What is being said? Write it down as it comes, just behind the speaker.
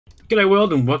G'day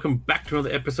world and welcome back to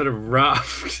another episode of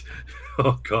Raft.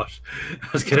 Oh gosh, I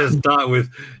was going to start with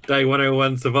day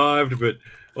 101 survived, but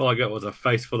all I got was a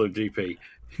face full of GP.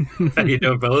 How you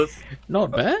doing, fellas?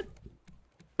 Not bad.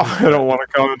 I don't want to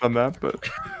comment on that, but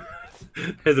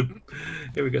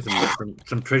Here we got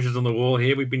some treasures on the wall.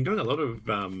 Here we've been doing a lot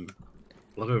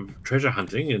of treasure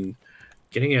hunting and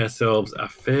getting ourselves a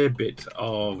fair bit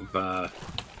of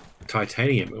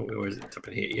titanium. Where is it? It's up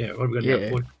in here. Yeah, what have we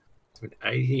got now?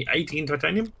 18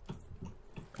 titanium.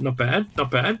 Not bad, not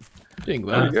bad. Doing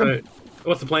well. So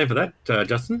what's the plan for that,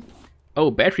 Justin? Oh,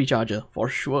 battery charger for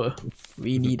sure.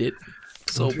 We need it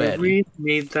so Do badly. we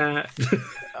need that?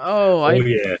 Oh,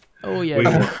 yeah. Oh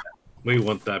yeah. We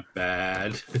want that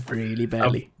bad. Really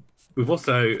badly. We've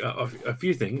also a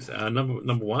few things.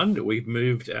 Number one, we've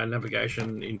moved our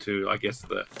navigation into, I guess,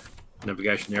 the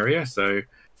navigation area. So as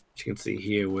you can see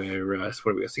here, we're what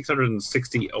are we,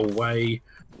 660 away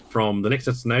from the next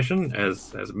destination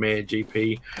as Mayor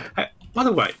GP. Hey, by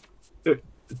the way,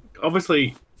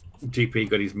 obviously GP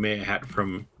got his mayor hat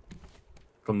from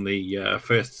the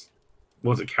first,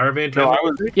 what was it, caravan town?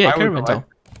 Yeah, caravan town.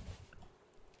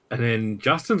 And then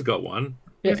Justin's got one.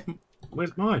 Yeah.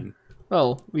 Where's mine?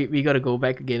 Well, we gotta go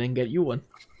back again and get you one.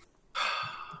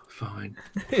 Fine.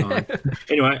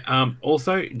 Anyway,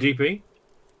 also GP,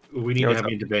 we need to have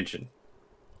an intervention.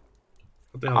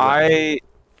 What the hell?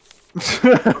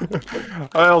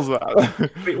 how's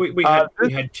that?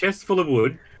 We had chests full of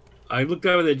wood. I looked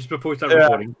over there just before we started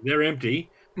recording. They're empty,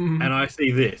 and I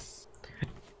see this.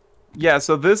 Yeah,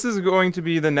 so this is going to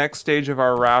be the next stage of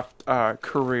our raft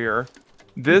career.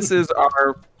 This is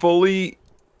our fully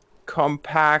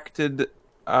compacted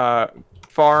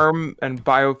farm and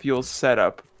biofuel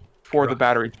setup for the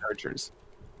battery chargers.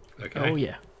 Okay. Oh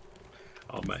yeah.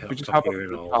 I'll make We just up hop here up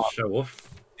and to the I'll top. show off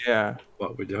Yeah.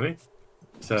 what we're doing.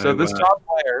 So this top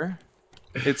layer,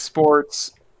 it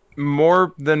sports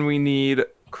more than we need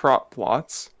crop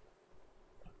plots,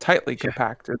 tightly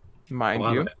compacted, mind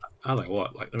you. Are they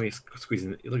what? Like, let me squeeze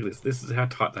in. Look at this. This is how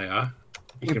tight they are.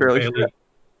 You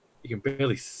can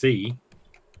barely see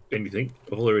anything.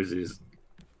 All there is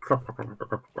crop.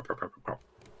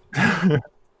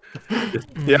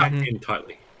 Just packed in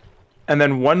tightly. And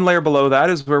then one layer below that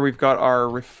is where we've got our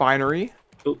refinery.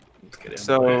 Oh, let's get in.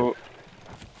 So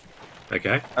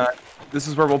okay. This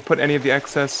is where we'll put any of the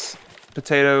excess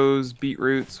potatoes,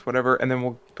 beetroots, whatever, and then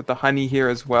we'll put the honey here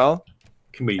as well.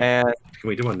 Can we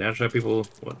do one now? Show people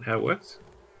how it works.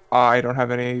 I don't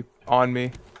have any on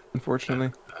me,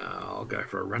 unfortunately. I'll go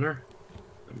for a runner.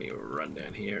 Let me run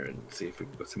down here and see if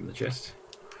we've got some in the chest.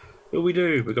 Well, we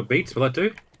do. We've got beets. Will that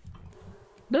do?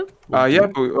 No. Yeah,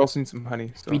 but we also need some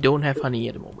honey. So. We don't have honey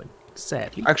at the moment,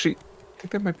 sadly. Actually, I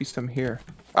think there might be some here.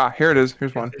 Here it is.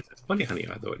 Here's one. There's plenty of honey,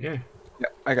 I thought. Yeah. Yeah,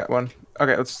 I got one.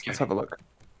 Okay, let's have a look.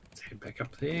 Let's head back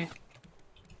up there.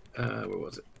 Where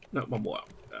was it? No, one more.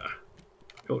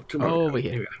 Two more. Over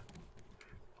here. Here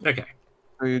we go. Okay.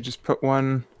 So you just put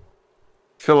one,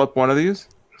 fill up one of these.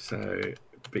 So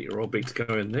raw beets go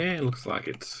in there. Looks like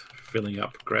it's filling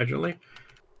up gradually.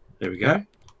 There we go. Yeah.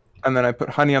 And then I put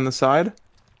honey on the side,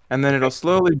 and then it'll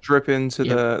slowly drip into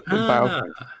the bio.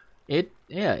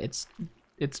 It's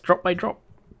drop by drop.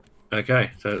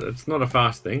 Okay, so it's not a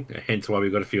fast thing. Hence why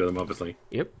we've got a few of them, obviously.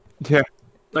 Yep. Yeah.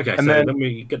 Okay, And so then- then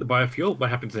we get the biofuel. What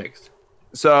happens next?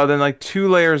 So then, like 2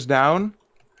 layers down,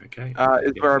 Okay.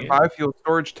 is where our biofuel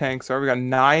storage tanks are. We got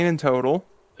 9 in total,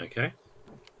 Okay.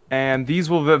 and these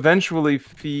will eventually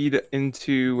feed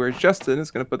into where Justin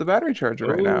is going to put the battery charger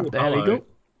right now. Ooh, There we hello. go.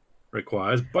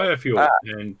 Requires biofuel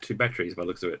and 2 batteries by the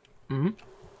looks of it.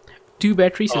 2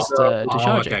 batteries is to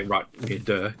charge okay, it. right. Yeah,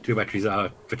 duh. 2 batteries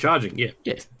are for charging. Yeah.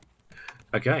 Yeah.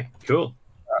 Okay, cool.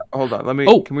 Hold on, let me.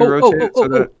 Oh, can we oh, rotate it oh, so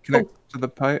that oh, it connects to the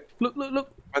pipe? Look.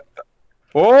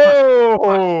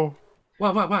 Oh!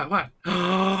 What?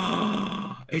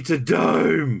 It's a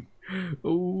dome.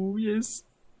 Oh yes.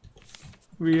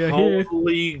 We are here.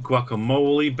 Holy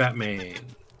guacamole, Batman.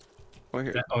 Well,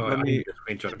 here, I let me. need a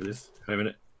screenshot of this. Wait a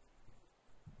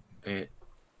minute.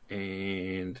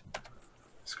 And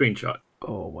screenshot.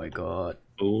 Oh my god.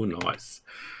 Oh, nice.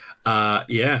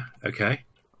 Yeah. Okay.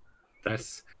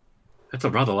 That's a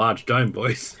rather large dome,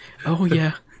 boys. Oh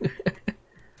yeah.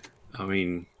 I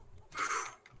mean,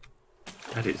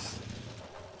 that is.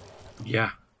 Yeah.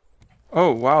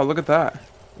 Oh wow! Look at that.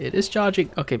 It is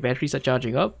charging. Okay, batteries are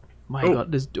charging up. My Oh.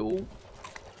 god, this dome.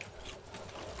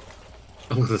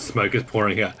 Oh, the smoke is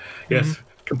pouring out. Yes,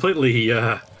 completely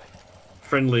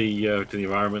friendly to the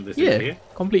environment. This is here.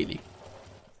 Completely.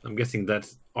 I'm guessing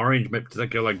that's orange. Maybe does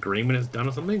that go like green when it's done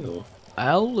or something? Or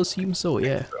I'll assume so,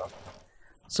 yeah.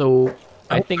 So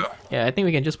I think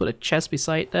we can just put a chest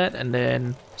beside that and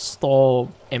then store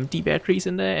empty batteries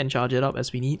in there and charge it up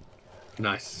as we need.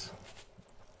 Nice.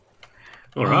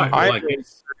 All right. I Like,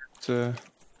 sorry.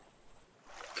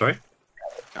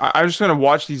 I'm just gonna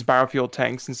watch these biofuel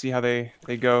tanks and see how they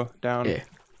go down. Yeah.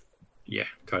 Yeah,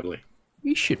 totally.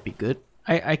 We should be good.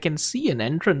 I can see an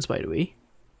entrance, by the way.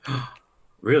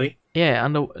 Really? Yeah,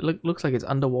 looks like it's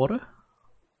underwater.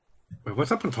 Wait,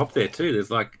 what's up on top there too?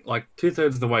 There's like 2/3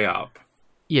 of the way up.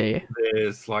 Yeah.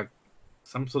 There's like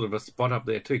some sort of a spot up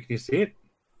there too. Can you see it?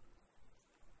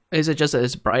 Is it just that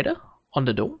it's brighter on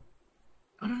the dome?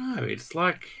 I don't know. It's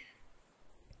like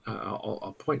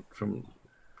I'll point from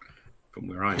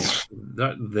where I am.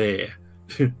 That there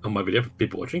on my video for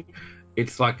people watching.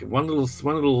 It's like one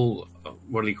little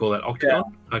what do you call that,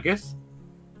 octagon? I guess,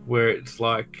 where it's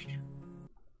like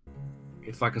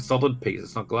a solid piece.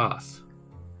 It's not glass.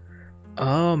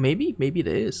 Oh, maybe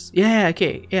there is. Yeah.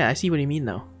 Okay. Yeah, I see what you mean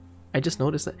now. I just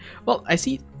noticed that. Well, I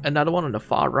see another one on the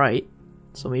far right,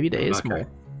 so maybe there is more.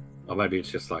 Or maybe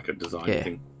it's just like a design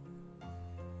thing.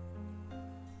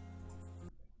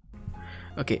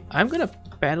 Okay, I'm gonna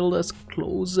paddle us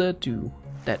closer to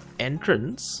that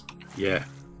entrance. Yeah,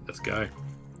 let's go.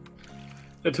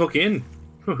 Let's hook in.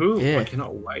 Woohoo! Yeah. I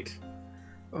cannot wait.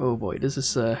 Oh boy, this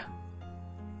is our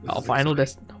is final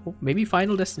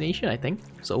final destination, I think,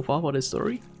 so far for this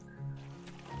story.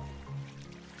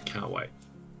 Can't wait.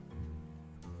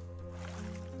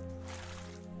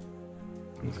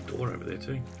 There's a door over there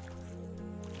too.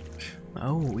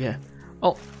 Oh yeah.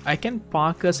 Oh, I can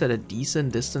park us at a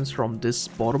decent distance from this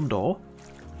bottom door,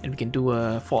 and we can do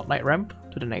a fortnight ramp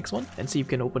to the next one and see if we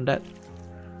can open that.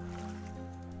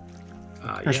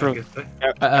 Yeah, I guess so.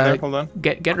 Hold on.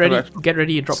 Get ready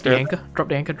and drop the anchor. Drop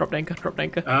the anchor.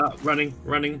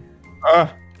 Running.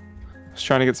 I was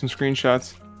trying to get some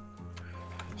screenshots.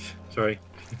 Sorry.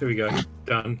 Here we go.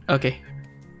 Done. Okay.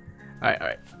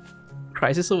 Alright.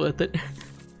 Crisis are worth it.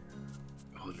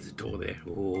 Oh, there's a door there.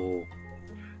 Oh.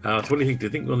 So what do you think? Do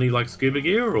you think we'll need like scuba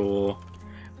gear or?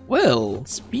 Well,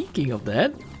 speaking of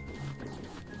that,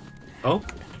 Oh,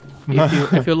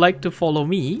 if you like to follow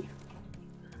me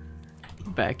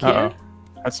back here.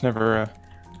 That's never a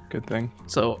good thing.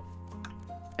 So,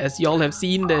 as y'all have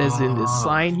seen, there's in this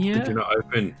sign here. Did you not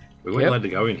open? We weren't allowed to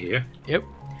go in here. Yep.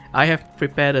 I have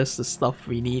prepared us the stuff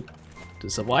we need to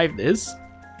survive this.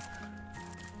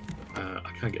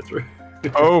 I can't get through.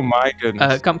 Oh my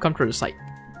goodness. Come to the site.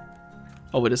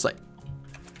 Over the site.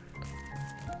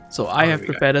 So I have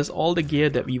prepared us all the gear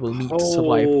that we will need to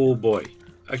survive. Oh boy.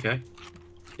 Okay.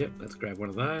 Yep, let's grab one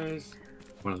of those.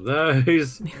 One of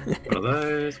those. One of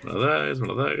those. One of those. One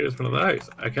of those. One of those.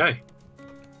 Okay.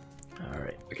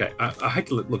 Alright. Okay. I hate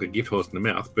to look a gift horse in the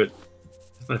mouth, but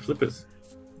there's no flippers.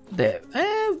 There.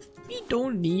 We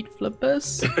don't need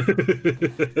flippers.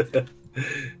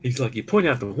 He's like, you point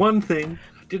out the one thing.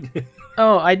 I didn't.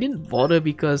 Oh, I didn't bother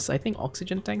because I think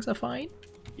oxygen tanks are fine.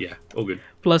 Yeah, all good.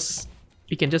 Plus,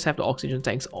 we can just have the oxygen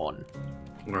tanks on.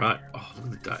 All right. Oh,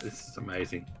 look at that. This is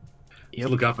amazing. Yep.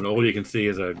 Just look up and all you can see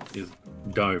is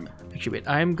dome. Actually, wait.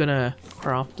 I'm gonna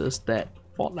craft us that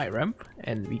fortnight ramp,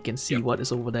 and we can see what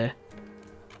is over there.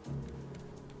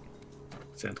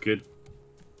 Sounds good.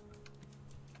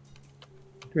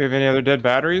 Do we have any other dead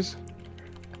batteries?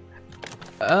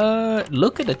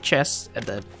 Look at the chest at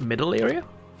the middle area.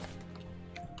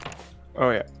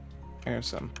 Oh yeah, there's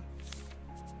some.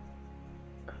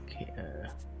 Okay.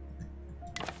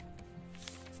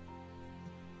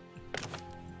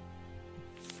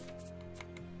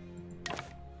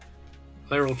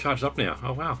 They're all charged up now.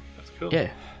 Oh wow, that's cool. Yeah.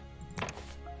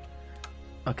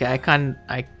 Okay, I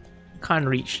can't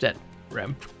reach that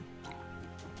ramp.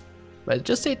 But it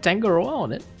just say Tangaroa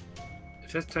on it.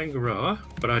 It says Tangaroa,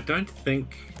 but I don't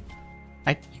think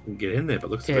you can get in there.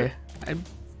 But looks yeah. I'm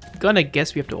gonna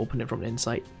guess we have to open it from the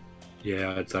inside.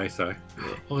 Yeah, I'd say so.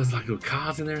 Oh, there's like little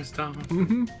cars in there and stuff.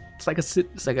 Mm-hmm.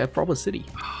 It's like a proper city.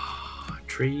 Oh,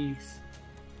 trees.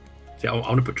 See, I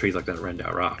want to put trees like that around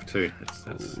our raft too.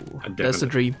 That's the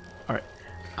dream. All right,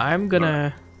 I'm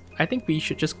gonna. I think we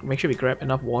should just make sure we grab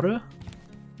enough water,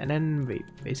 and then we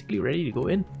basically ready to go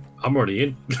in. I'm already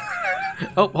in.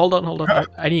 Oh, hold on.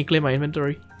 I need to clear my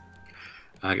inventory.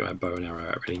 I got my bow and arrow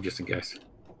out ready just in case.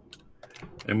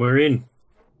 And we're in.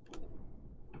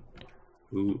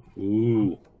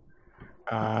 Ooh.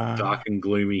 Dark and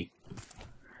gloomy.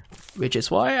 Which is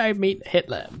why I made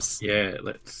headlamps. Yeah,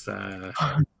 let's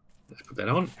put that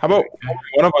on. How about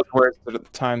one of us wears it at the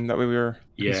time that we were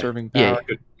conserving power?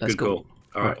 Yeah, good call.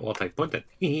 All right, well, I'll take point then.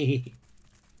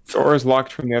 Door is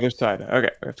locked from the other side.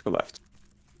 Okay, we have to go left.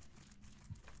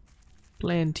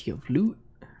 Plenty of loot.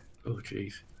 Oh,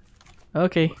 jeez.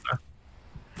 Okay.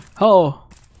 Oh.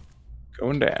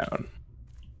 Going down.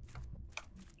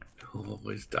 Oh,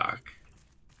 it's dark.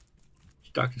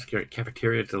 It's dark and scary.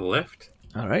 Cafeteria to the left.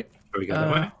 All right. Where we go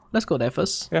that way? Let's go there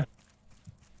first. Yeah.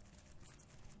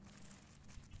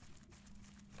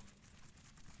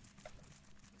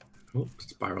 Oh,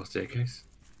 spiral staircase.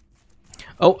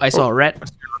 Oh, I saw a rat.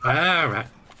 Ah, rat.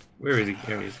 Where is he?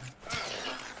 There he is.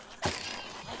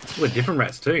 We're different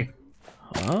rats too.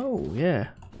 Oh, yeah.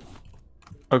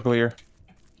 Uglier.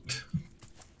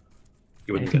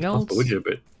 You wouldn't Anything get possible, would else? you?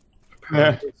 But Yeah.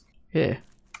 apparently it is. Yeah.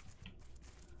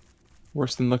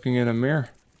 Worse than looking in a mirror.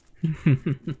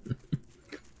 Man,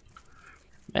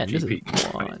 this is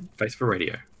GP. one. Face for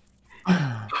radio.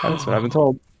 That's what I've been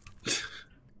told.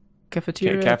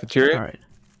 Cafeteria. Okay, cafeteria. All right.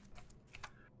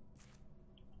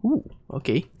 Ooh,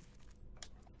 okay.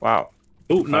 Wow.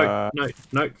 Oh, note, note,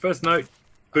 note. First note.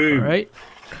 Boom. All right.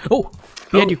 Oh,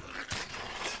 behind Oh. you.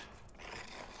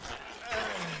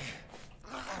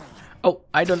 Oh,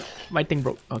 I don't. My thing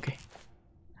broke. Okay.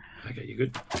 Okay, you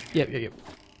good? Yep.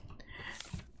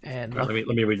 And Right,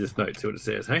 let me read this note. See what it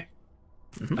says. Hey.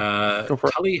 Go for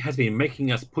it. Tully has been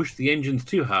making us push the engines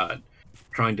too hard,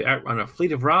 trying to outrun a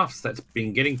fleet of rafts that's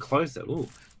been getting closer. Ooh.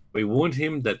 We warned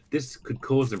him that this could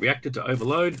cause the reactor to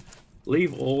overload,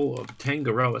 leave all of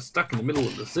Tangaroa stuck in the middle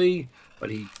of the sea, but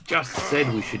he just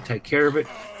said we should take care of it.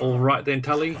 All right then,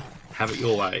 Tully, have it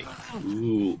your way.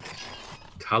 Ooh.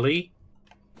 Tully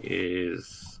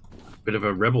is a bit of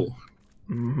a rebel.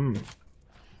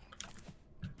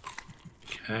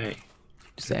 Okay.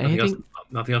 is there anything?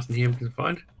 Nothing else in here we can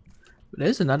find?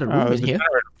 There's another room There's in a here.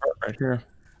 generator part right here.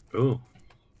 Ooh.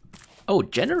 Oh,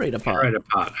 generator part. Generator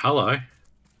part. Hello.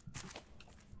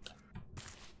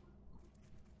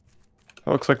 It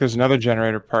looks like there's another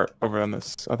generator part over on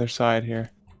this other side here.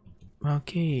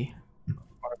 Okay.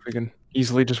 Wonder if we can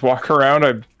easily just walk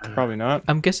around. Probably not.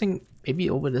 I'm guessing maybe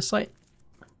over this side.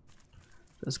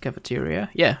 There's cafeteria.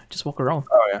 Yeah, just walk around.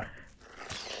 Oh yeah.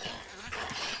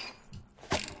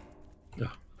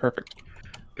 Oh, Perfect.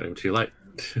 got him too late.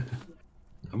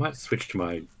 I might switch to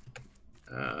my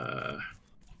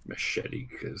machete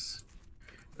because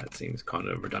that seems kind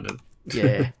of redundant.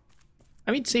 Yeah.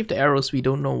 I mean, save the arrows. We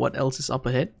don't know what else is up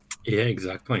ahead. Yeah,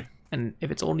 exactly. And if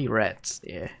it's only rats,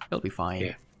 yeah, it'll be fine.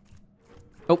 Yeah.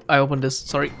 Oh, I opened this.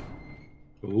 Sorry.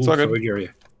 Ooh, It's all good. storage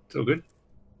area. It's all good.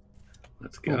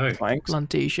 Let's go. Planks.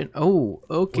 Plantation. Oh,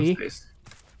 okay. What's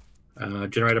this?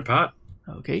 Generator part.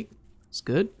 Okay. It's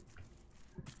good.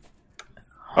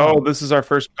 Oh, this is our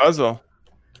first puzzle.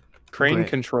 Crane Great.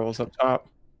 controls up top.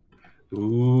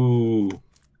 Ooh.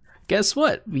 Guess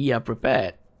what? We are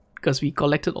prepared. Because we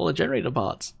collected all the generator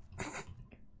parts.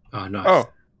 Oh, nice. Oh,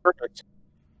 perfect.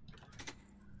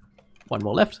 One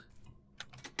more left.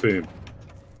 Boom.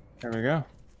 There we go.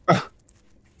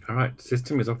 All right.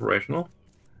 System is operational.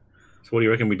 So what do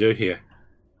you reckon we do here?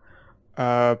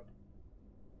 Well,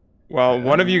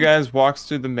 one of you guys walks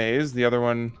through the maze. The other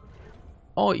one.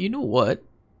 Oh, you know what?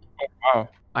 Wow.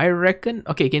 I reckon...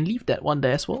 Okay, can leave that one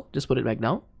there as well. Just put it back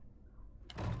down.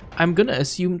 I'm gonna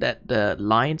assume that the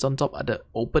lines on top are the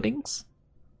openings.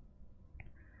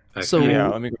 Okay. So- Yeah.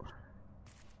 Let me go.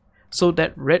 So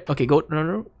that red... Okay, go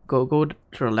to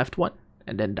the left one.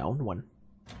 And then down one.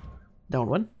 Down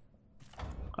one.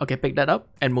 Okay, pick that up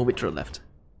and move it to the left.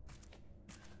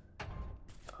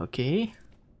 Okay.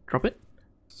 Drop it.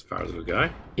 As far as we go.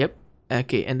 Yep.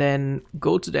 Okay, and then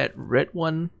go to that red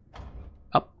one.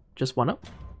 Up. Just one up.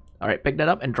 Alright, pick that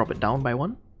up and drop it down by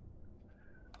one.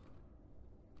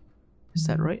 Is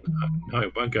that right? No,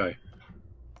 it won't go.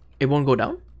 It won't go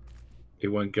down? It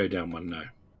won't go down one, no.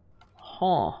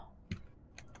 Huh.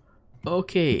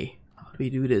 Okay. How do we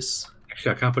do this?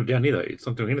 Actually, I can't put it down either. It's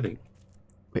not doing anything.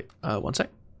 Wait, one sec.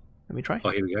 Let me try. Oh,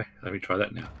 here we go. Let me try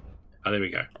that now. Oh, there we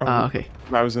go. Okay.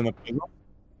 I was in the puzzle.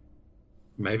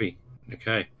 Maybe.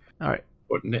 Okay. Alright.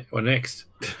 What next?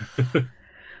 Hold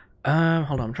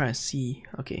on, I'm trying to see.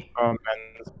 Okay. Oh man,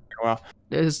 this is going well.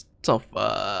 There's sort of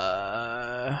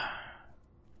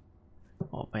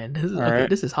oh man, this is okay, Alright.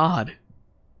 this is hard.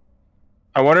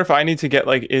 I wonder if I need to get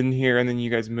like in here and then you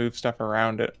guys move stuff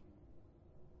around it.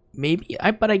 Maybe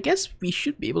but I guess we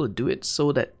should be able to do it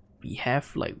so that we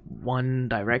have like one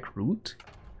direct route.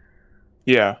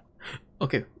 Yeah.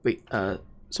 Okay, wait,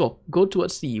 so go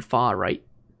towards the far right.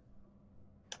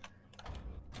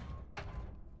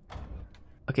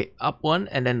 Okay, up one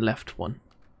and then left one.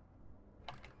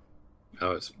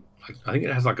 Oh, it's like, I think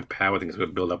it has like a power thing it's got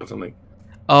to build up or something.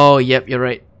 Oh, yep, you're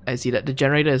right. I see that. The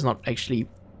generator is not actually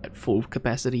at full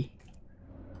capacity.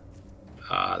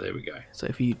 Ah, there we go. So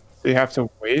if you You have to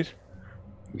wait.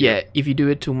 yeah, if you do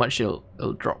it too much it'll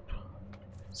drop.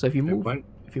 So if you It move won't,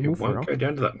 if you it move won't around. go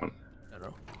down to that one.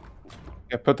 No.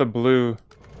 Yeah, put the blue.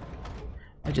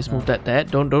 I just moved that there.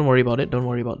 Don't worry about it. Don't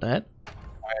worry about that.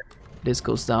 This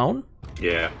goes down.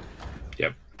 Yeah.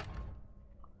 Yep.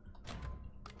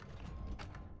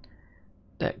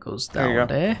 That goes There you down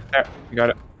go. there. There, you got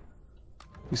it.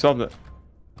 You solved it.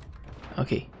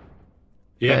 Okay.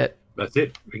 Yeah. That's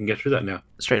it. We can get through that now.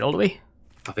 Straight all the way.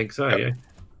 I think so. Yep.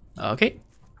 Yeah. Okay.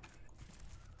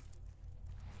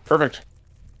 Perfect.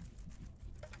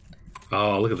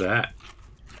 Oh, look at that.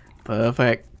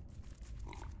 Perfect.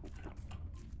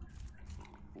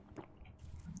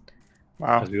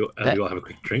 Wow. As we all have a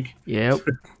quick drink. Yep.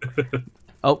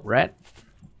 Oh, rat.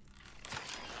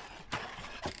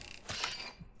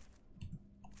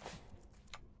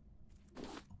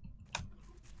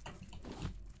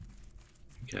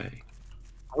 Okay.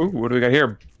 Ooh, what do we got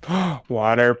here?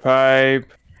 Water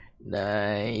pipe.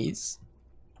 Nice.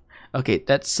 Okay,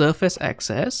 that's surface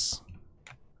access.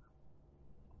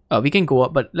 We can go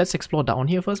up, but let's explore down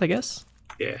here first, I guess.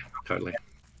 Yeah, totally.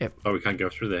 Yep. Oh, we can't go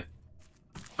through there.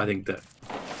 I think that.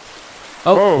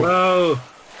 Oh. Whoa!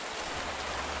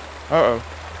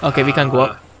 Uh-oh. Okay, we can't go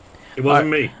up. It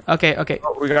wasn't me. Okay, okay.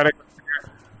 Oh, we gotta...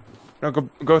 No,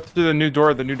 go through the new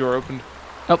door. The new door opened.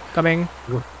 Oh, coming.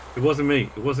 It wasn't me.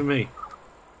 It wasn't me.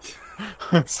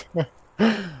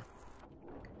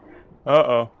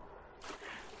 Uh-oh.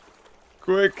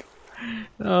 Quick.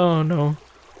 Oh, no.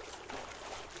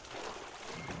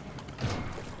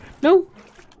 No!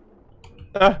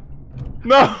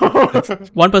 No!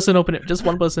 One person open it. Just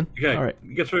one person. Okay.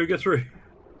 Alright. Get through. Get through.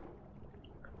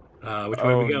 Which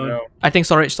way are we going? No. I think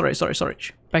storage.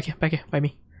 Back here, by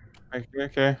me.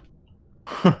 Okay.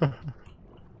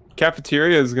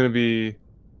 Cafeteria is gonna be...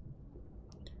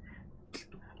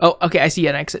 Oh, okay, I see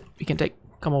an exit. We can take.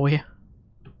 Come over here.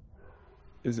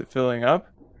 Is it filling up?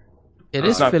 It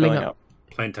It's is not filling up.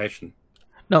 Plantation.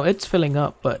 No, it's filling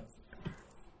up, but...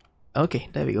 Okay,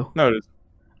 there we go. No, it is.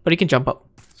 But you can jump up.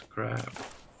 Scrap.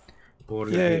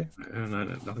 Water. Yay. No,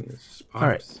 nothing. It's just All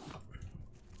right. pipes.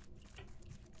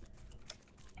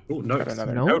 Oh, notes.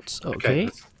 another Notes, okay.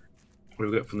 What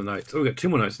do we got from the notes? Oh, we got 2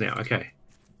 more notes now. Okay.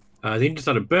 The engine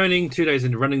started burning. 2 days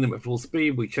into running them at full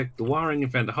speed, we checked the wiring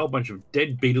and found a whole bunch of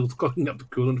dead beetles clogging up the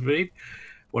coolant feed.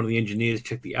 One of the engineers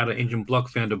checked the outer engine block,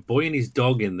 found a boy and his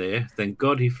dog in there. Thank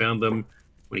God he found them.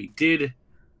 When he did,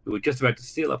 we were just about to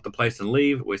seal up the place and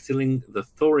leave. We're sealing the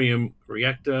thorium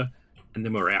reactor, and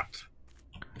then we're out.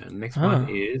 And the next one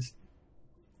is,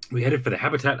 we headed for the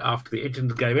habitat after the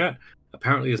engines gave out.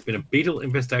 Apparently there's been a beetle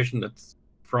infestation that's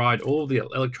fried all the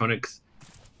electronics.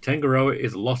 Tangaroa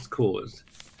is a lost cause.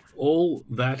 All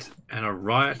that and a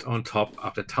riot on top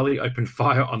after Tully opened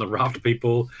fire on the raft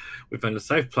people. We found a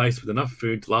safe place with enough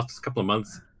food to last us a couple of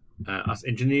months. Us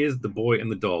engineers, the boy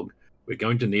and the dog. We're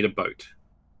going to need a boat.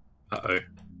 Uh-oh.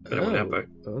 Better want our boat.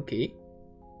 Okay.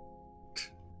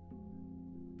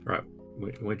 Right.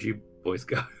 Where'd you boys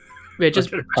go? Yeah,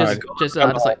 just the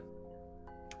other side.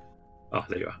 Oh,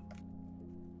 there you are.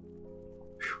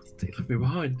 Whew, they left me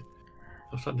behind.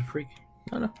 I'm starting to freak.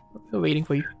 No, we're waiting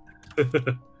for you.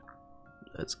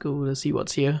 Let's go. Let's see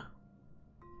what's here.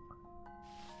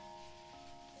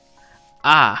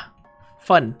 Ah,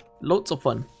 fun. Loads of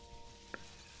fun.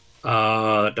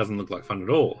 That doesn't look like fun at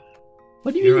all.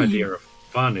 What do you Your mean? idea of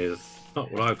fun is not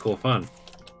what I call fun.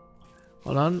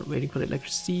 Hold on, waiting for the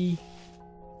electricity.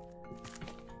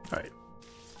 Alright.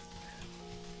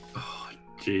 Oh,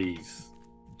 jeez.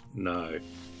 No.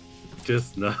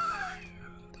 Just no.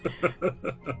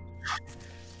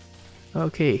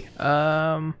 Okay.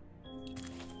 Oh.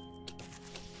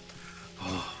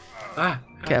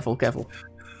 Careful.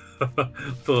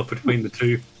 Thought between the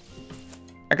two.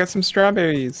 I got some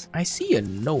strawberries. I see a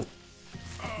note.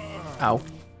 Ow.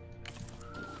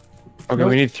 Okay, Nope.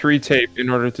 we need 3 tape in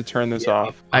order to turn this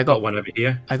off. I I got got one over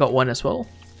here. I got one as well.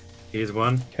 Here's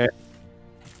one. Okay.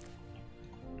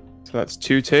 So that's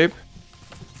 2 tape.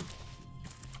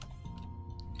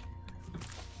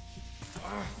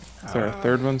 Is there a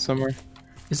 3rd one somewhere?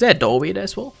 Is there a doorway there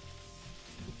as well?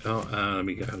 Oh, let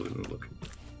me go have a little look.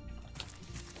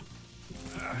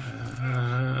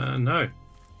 No.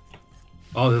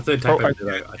 Oh, the third tape. Oh, over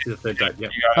there. I see the third tape.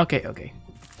 Yep. Okay.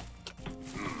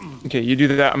 Okay, you do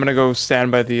that. I'm gonna go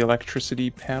stand by the electricity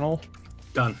panel.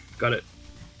 Done. Got it.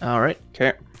 Alright.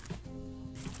 Okay.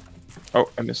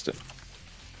 Oh, I missed it.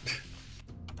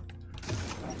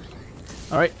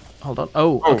 Alright. Hold on.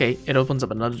 Oh, Oh. okay. It opens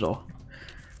up another door.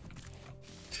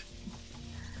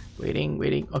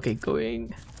 Waiting. Okay,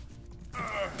 going.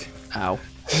 Ow.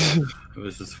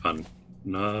 This is fun.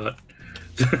 Not.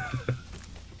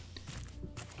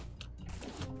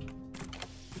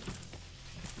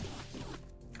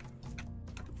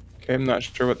 I'm not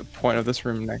sure what the point of this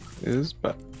room next is,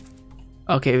 but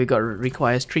Okay, we got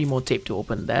requires 3 more tape to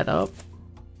open that up.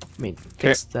 I mean,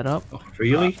 fix that up. Oh,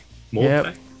 really? More? Yep.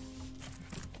 Tape?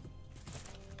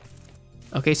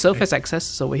 Okay, surface access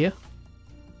is over here.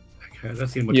 Okay,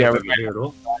 that's seem much Yeah, over we- here at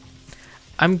all.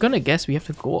 I'm gonna guess we have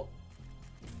to go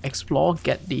explore,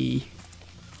 get the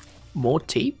more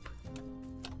tape.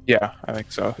 yeah, I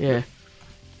think so. Yeah.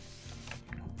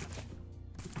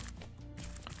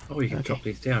 Oh, you can Okay. chop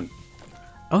these down.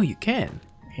 Oh, you can.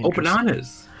 Oh, Interesting.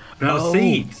 bananas! Banana Oh,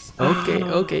 seeds! Okay,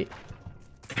 okay.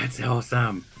 That's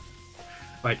awesome.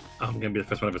 Wait, I'm gonna be the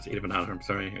first one of us to eat a banana. I'm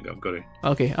sorry, I've got to.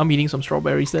 Okay, I'm eating some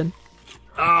strawberries then.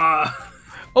 Ah!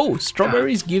 Oh,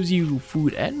 strawberries gives you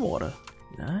food and water.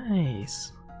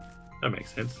 Nice. That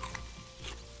makes sense.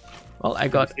 Well, I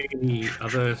got. See any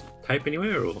other tape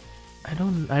anywhere, or? I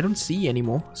don't see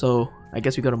anymore. So I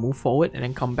guess we gotta move forward and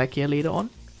then come back here later on.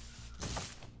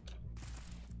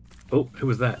 Oh, who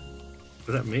was that?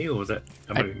 Was that me, or was that?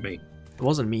 That might have been me. It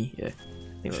wasn't me. Yeah,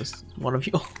 I think it was one of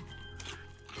you.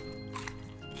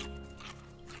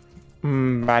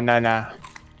 Banana.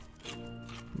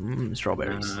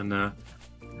 Strawberries. Banana.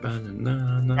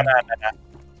 Banana. Banana.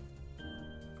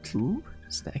 Ooh,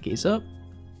 stack is up.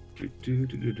 Do.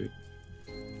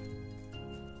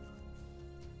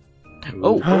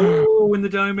 Oh. Oh, in the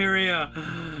dome area.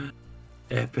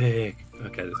 Epic.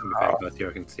 Okay, there's gonna be bad guys here.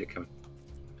 I can see it coming.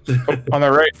 On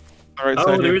the right. On the right Oh,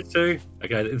 side. there Here. is two.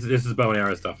 Okay, this is bow and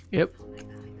arrow stuff. Yep.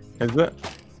 Is it?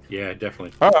 Yeah,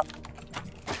 definitely.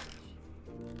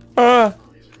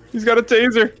 He's got a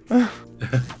taser.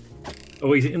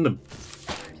 Oh, he's in them.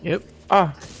 Yep.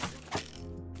 Ah.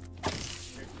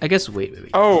 I guess. Wait.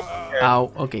 Oh.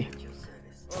 Ow. Okay.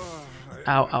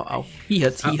 Ow. Ow. Ow. He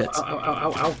hurts. He hurts.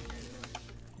 Ow.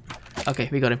 Okay,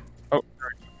 we got him. Oh.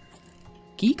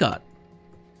 Key card.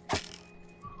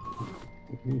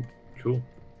 Cool.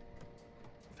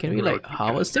 Can we like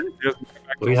harvest him? He doesn't come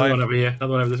back Oh, to here's another life. one over here.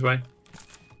 Another one over this way.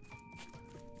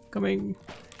 Coming.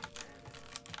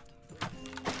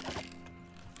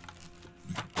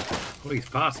 Oh, he's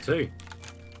fast too.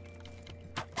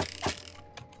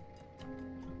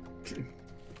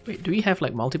 Wait, do we have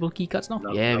like multiple key cards now?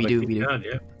 Another- Yeah, we another do. We key do. card,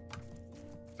 yeah.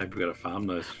 Maybe we gotta farm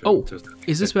those. Oh,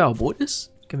 is this where our boat is?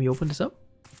 Can we open this up?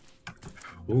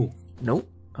 Ooh, Nope.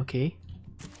 Okay.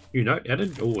 new note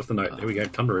added. Oh, what's the note? There we go.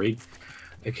 Time to read.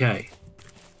 Okay.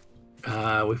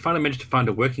 We finally managed to find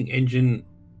a working engine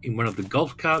in one of the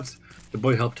golf carts. The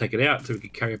boy helped take it out so we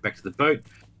could carry it back to the boat.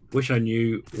 Wish I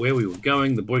knew where we were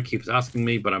going. The boy keeps asking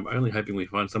me, but I'm only hoping we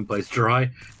find someplace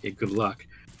dry. Yeah, good luck.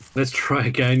 Let's try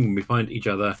again when we find each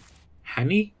other.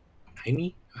 Hanny?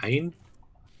 Haney? Hain?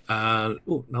 Oh,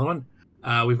 another one.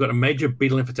 We've got a major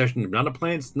beetle infestation of banana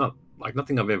plants.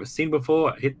 Nothing I've ever seen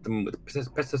before. I hit them with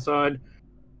pesticide.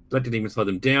 That didn't even slow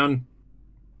them down.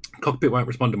 Cockpit won't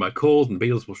respond to my calls, and the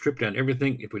beetles will strip down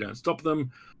everything if we don't stop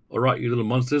them. All right, you little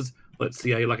monsters. Let's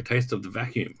see how you like a taste of the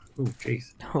vacuum. Oh,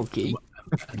 jeez. Okay.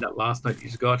 And that last note you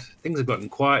just got. Things have gotten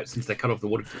quiet since they cut off the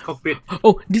water to the cockpit.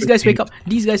 Oh, these guys wake up.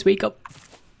 These guys wake up.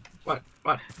 What?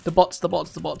 The bots.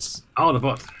 Oh, the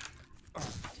bots.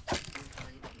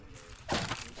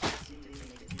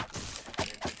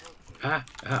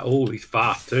 Oh, he's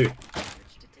fast too.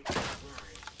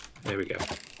 There we go.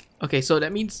 Okay, so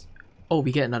that means. Oh,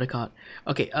 we get another card.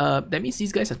 Okay, that means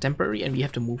these guys are temporary and we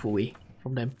have to move away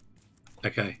from them.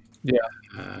 Okay.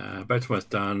 Yeah. Boat's almost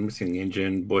done. Missing the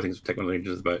engine. Boy thinks we'll take one of the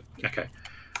engines of the boat. Okay.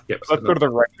 Yep. Let's go to the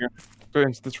right here. Go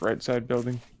into this right side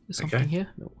building. Is something here?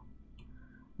 No.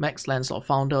 Max Lancelot,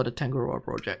 founder of the Tangaroa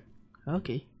project.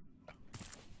 Okay.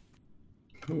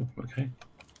 Ooh, okay.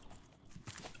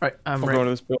 Right, I'm We'll go right. to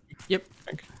this building. Yep.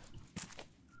 Okay.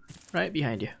 Right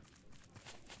behind you.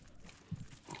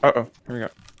 Uh-oh. Here we go.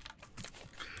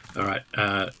 All right.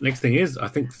 Next thing is, I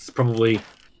think it's probably.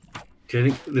 I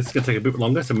think this is going to take a bit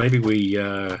longer, so maybe we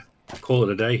call it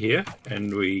a day here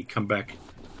and we come back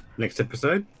next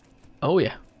episode Oh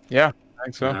yeah. Yeah, I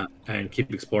think so. and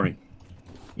keep exploring.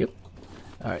 Yep.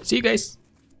 All right. See you guys.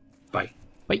 Bye.